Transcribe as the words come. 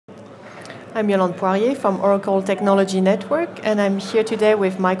I'm Yolande Poirier from Oracle Technology Network, and I'm here today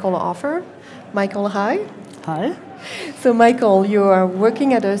with Michael Hoffer. Michael, hi. Hi. So, Michael, you are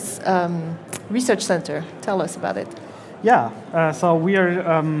working at a research center. Tell us about it. Yeah, so we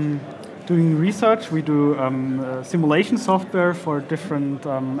are doing research. We do simulation software for different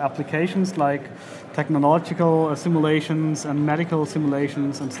applications like technological simulations and medical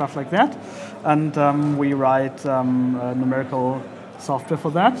simulations and stuff like that. And we write numerical software for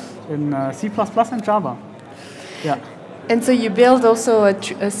that in C++ and Java. Yeah. And so you build also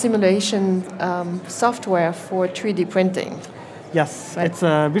a simulation software for 3D printing. Yes, right. It's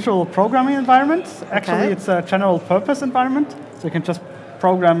a visual programming environment. Actually, it's a general purpose environment. So you can just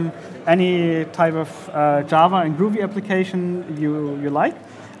program any type of Java and Groovy application you like.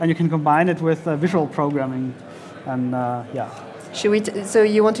 And you can combine it with visual programming. And yeah. So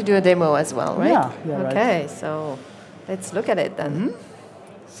you want to do a demo as well, right? Yeah, okay, right. so let's look at it then. Mm-hmm.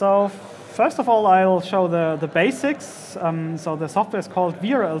 So first of all, I'll show the basics. So the software is called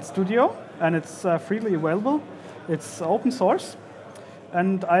VRL Studio, and it's freely available. It's open source.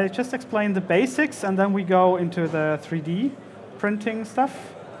 And I just explain the basics, and then we go into the 3D printing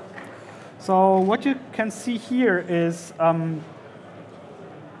stuff. So what you can see here is a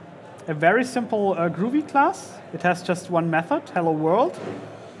very simple Groovy class. It has just one method, hello world.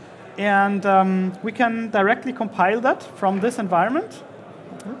 And we can directly compile that from this environment.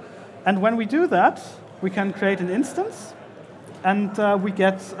 Mm-hmm. And when we do that, we can create an instance, and we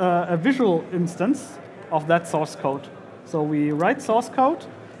get a visual instance of that source code. So we write source code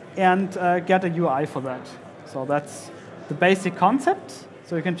and get a UI for that. So that's the basic concept.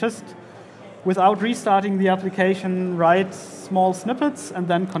 So you can just, without restarting the application, write small snippets and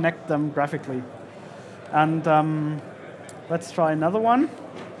then connect them graphically. And let's try another one.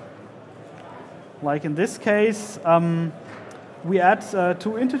 Like in this case, we add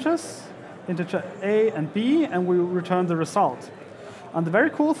two integers, integer A and B, and we return the result. And the very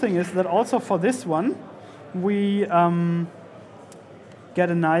cool thing is that also for this one, we get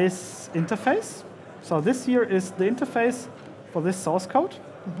a nice interface. So this here is the interface for this source code.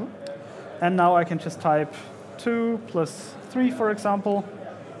 Mm-hmm. And now I can just type 2 plus 3, for example,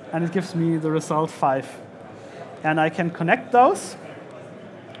 and it gives me the result 5. And I can connect those,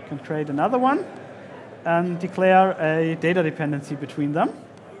 I can create another one, and declare a data dependency between them,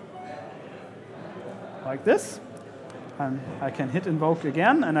 like this. And I can hit invoke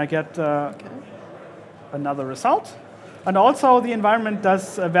again, and I get another result. And also the environment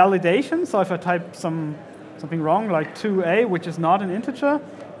does a validation. So if I type something wrong, like 2a, which is not an integer,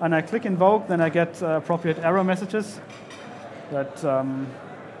 and I click invoke, then I get appropriate error messages. That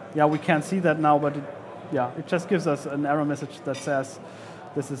we can't see that now, but it just gives us an error message that says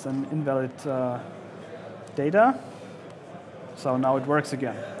this is an invalid data. So now it works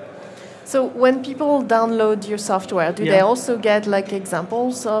again. So when people download your software, do they also get like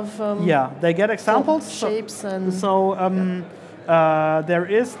examples of they get examples, shapes and there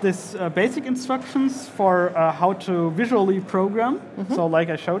is this basic instructions for how to visually program. Mm-hmm. So like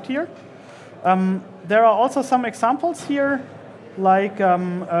I showed here, there are also some examples here, like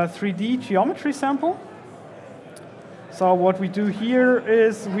a 3D geometry sample. So what we do here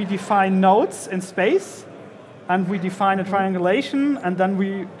is we define nodes in space. And we define a triangulation, and then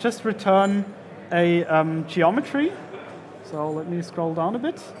we just return a geometry. So let me scroll down a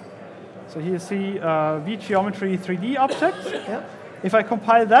bit. So here you see vGeometry 3D object. Yeah. If I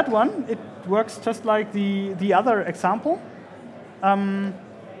compile that one, it works just like the other example. In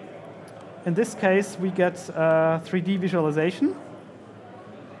this case, we get 3D visualization.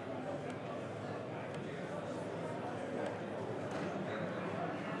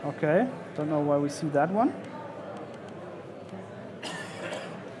 Okay, don't know why we see that one.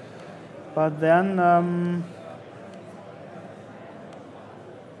 But then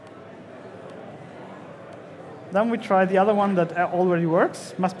we try the other one that already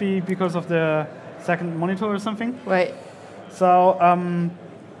works. Must be because of the second monitor or something. Right. So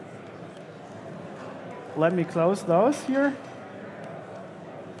let me close those here.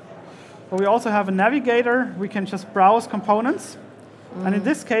 But we also have a navigator. We can just browse components. Mm. And in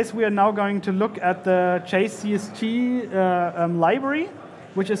this case, we are now going to look at the JCSG library,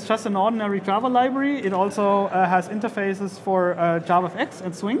 which is just an ordinary Java library. It also has interfaces for JavaFX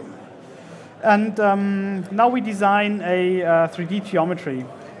and Swing. And now we design a 3D geometry.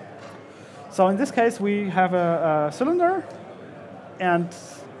 So in this case, we have a cylinder, and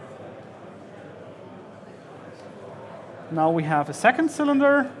now we have a second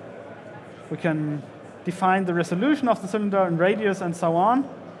cylinder. We can define the resolution of the cylinder and radius and so on.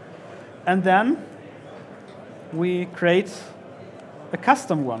 And then we create a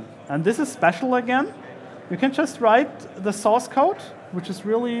custom one. And this is special again. You can just write the source code, which is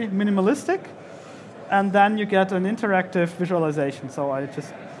really minimalistic, and then you get an interactive visualization. So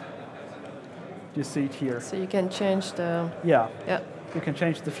you see it here. So you can change the... Yeah. You can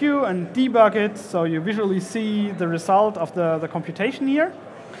change the view and debug it, so you visually see the result of the computation here.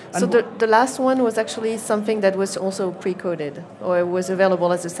 So the last one was actually something that was also pre-coded, or it was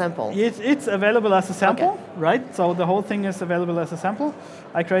available as a sample? It's available as a sample, right? So the whole thing is available as a sample.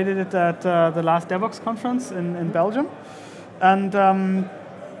 I created it at the last DevOps conference in Belgium. And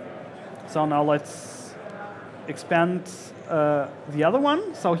so now let's expand the other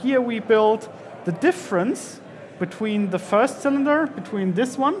one. So here we build the difference between the first cylinder, between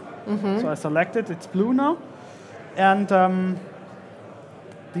this one. So I select it, it's blue now. And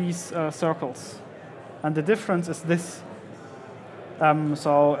these circles. And the difference is this.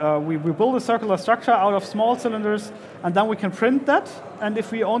 We build a circular structure out of small cylinders, and then we can print that. And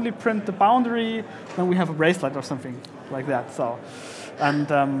if we only print the boundary, then we have a bracelet or something like that. So, and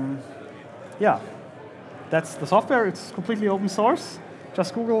yeah, that's the software. It's completely open source.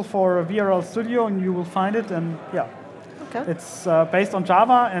 Just Google for VRL Studio, and you will find it. And yeah, it's based on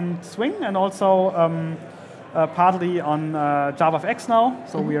Java and Swing, and also partly on JavaFX now.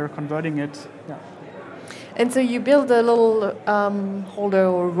 So we are converting it. Yeah. And so you build a little holder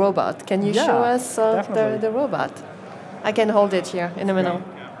or robot. Can you show us the robot? I can hold it here in the middle.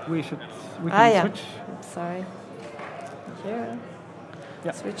 We can switch. Sorry. Here.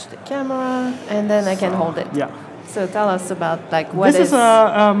 Yeah. Switch the camera, and then I can hold it. Yeah. So tell us about what this is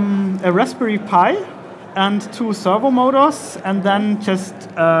a Raspberry Pi and 2 servo motors, and then just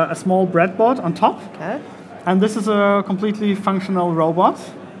a small breadboard on top. Okay. And this is a completely functional robot.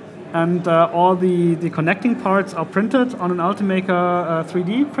 And all the connecting parts are printed on an Ultimaker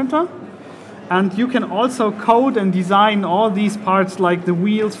 3D printer. And you can also code and design all these parts, like the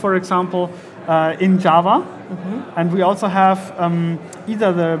wheels, for example, in Java. And we also have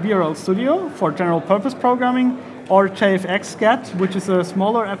either the VRL Studio for general purpose programming, or JFX-Get, which is a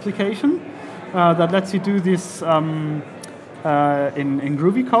smaller application that lets you do this in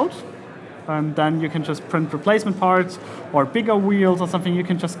Groovy code. And then you can just print replacement parts or bigger wheels or something. You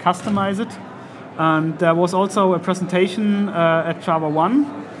can just customize it. And there was also a presentation at Java 1.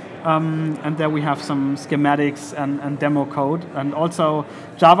 And there we have some schematics and demo code. And also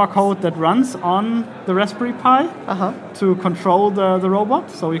Java code that runs on the Raspberry Pi to control the robot.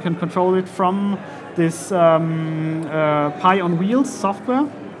 So you can control it from this Pi on Wheels software.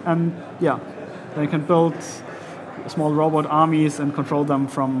 And yeah, then you can build small robot armies and control them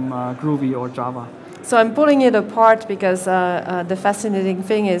from Groovy or Java. So I'm pulling it apart because the fascinating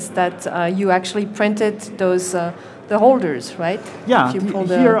thing is that you actually printed those the holders, right? Yeah,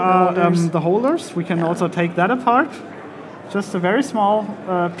 here are the holders. We can also take that apart. Just a very small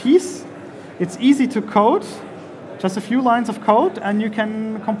piece. It's easy to code, just a few lines of code, and you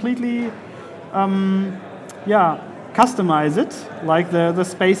can completely customize it, like the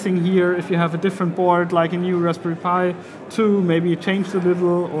spacing here. If you have a different board, like a new Raspberry Pi 2, maybe you changed a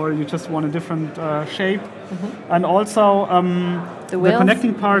little, or you just want a different shape. And also the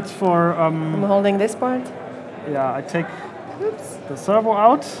connecting parts for... I'm holding this part. Yeah, I take the servo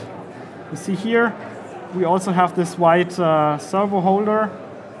out. You see here, we also have this white servo holder.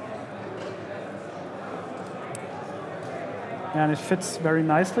 And it fits very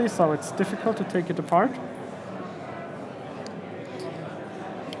nicely, so it's difficult to take it apart.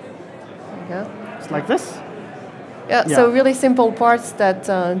 It's like this. Yeah, so really simple parts that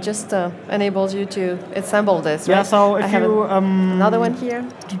just enables you to assemble this, right? Yeah, so if you another one here.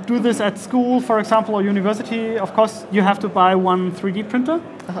 To do this at school, for example, or university, of course, you have to buy one 3D printer.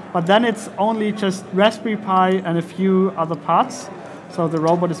 But then it's only just Raspberry Pi and a few other parts. So the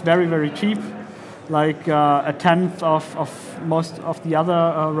robot is very, very cheap, like a tenth of most of the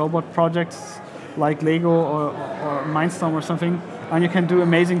other robot projects, like Lego or Mindstorm or something. And you can do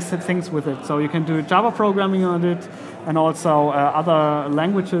amazing things with it. So you can do Java programming on it, and also other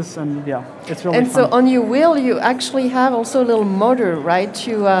languages, and yeah, it's really fun. And so on your wheel, you actually have also a little motor, right,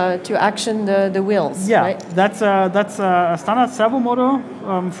 to action the wheels. Yeah, right? that's a standard servo motor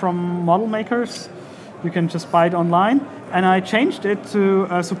from model makers. You can just buy it online, and I changed it to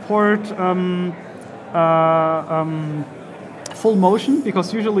support full motion,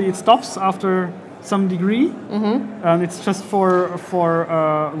 because usually it stops after some degree, and it's just for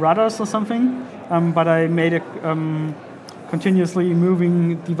rudders or something. But I made a continuously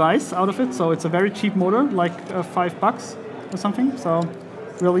moving device out of it, so it's a very cheap motor, like $5 or something. So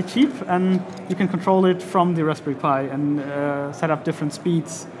really cheap, and you can control it from the Raspberry Pi and set up different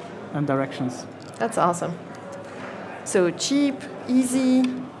speeds and directions. That's awesome. So cheap, easy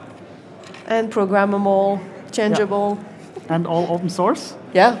and programmable, changeable. Yeah. And all open source.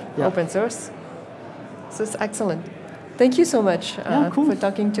 Yeah, open source. So it's excellent. Thank you so much cool. for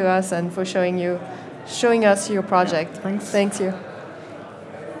talking to us and for showing us your project. Yeah, thanks. Thanks you.